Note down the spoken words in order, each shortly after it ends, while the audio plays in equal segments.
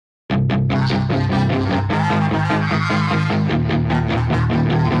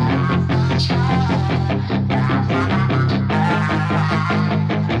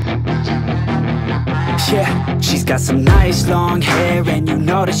She's got some nice long hair, and you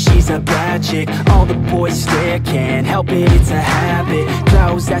know that she's a bad chick. All the boys stare, can't help it, it's a habit.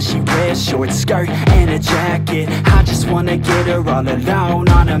 Clothes that she wears, short skirt and a jacket. I just wanna get her all alone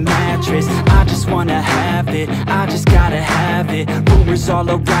on a mattress. I just wanna have it, I just gotta have it. Rumors all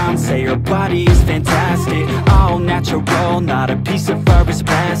around say her body is fantastic. All natural, not a piece of fur is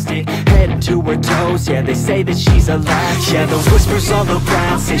plastic. Head to her toes, yeah, they say that she's a latch. Yeah, the whispers all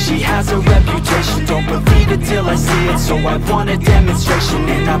around say she has a reputation. Don't believe it till I see it, so I want a demonstration.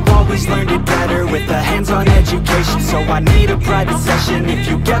 And I've always learned it better with a hands-on education. So I need a private session, if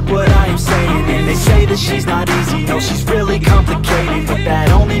you get what I am saying. And they say that she's not easy, no, she's really complicated. But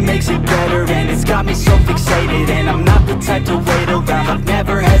that only makes it better, and it's got me so fixated. And I'm not the type to wait around, I've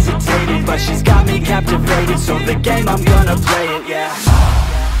never hesitated. But she's got me captivated, so the game, I'm gonna play it, yeah.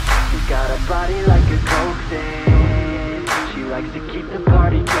 She's got a body like a coke thing. She likes to keep the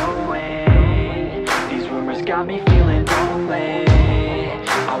party going. These rumors got me feeling lonely.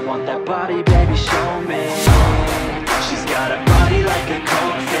 I want that body, baby, show me. She's got a body like a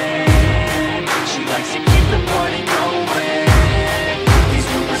coke thing. She likes to keep the party going. These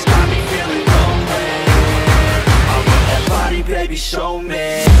rumors got me feeling lonely. I want that body, baby, show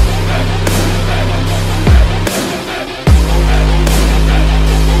me.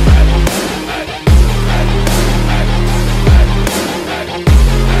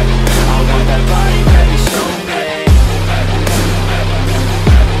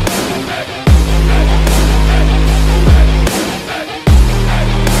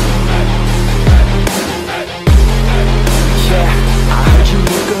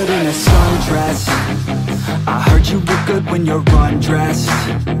 I heard you look good when you're undressed.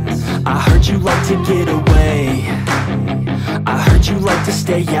 I heard you like to get away. I heard you like to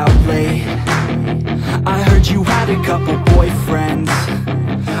stay out late. I heard you had a couple boyfriends.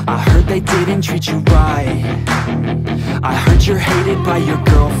 I heard they didn't treat you right. I heard you're hated by your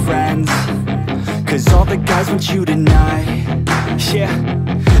girlfriends, 'cause all the guys want you tonight. Yeah,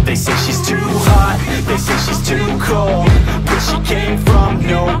 they say she's too hot, they say she's too cold. Where she came from,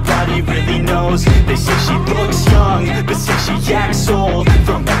 nobody really knows. They say she looks young, but say she acts old.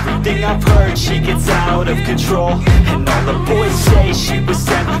 From everything I've heard, she gets out of control. And all the boys say she was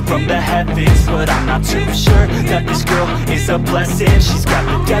sent from the heavens, but I'm not too sure that this girl is a blessing. She's got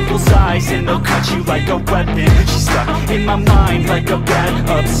the devil's eyes, and they'll cut you like a weapon. She's stuck in my mind like a bad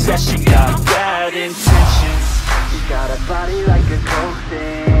obsession. Got bad intentions. She's got a body like a coke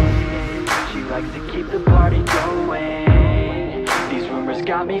thing. She likes to keep the party going. These rumors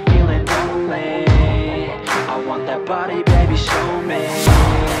got me feeling lonely. I want that body, baby, show me.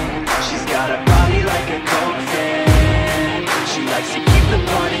 She's got a body like a coke thing. She likes to keep the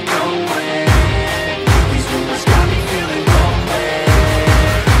party going. These rumors got me feeling lonely.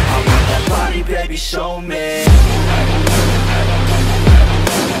 I want that body, baby, show me.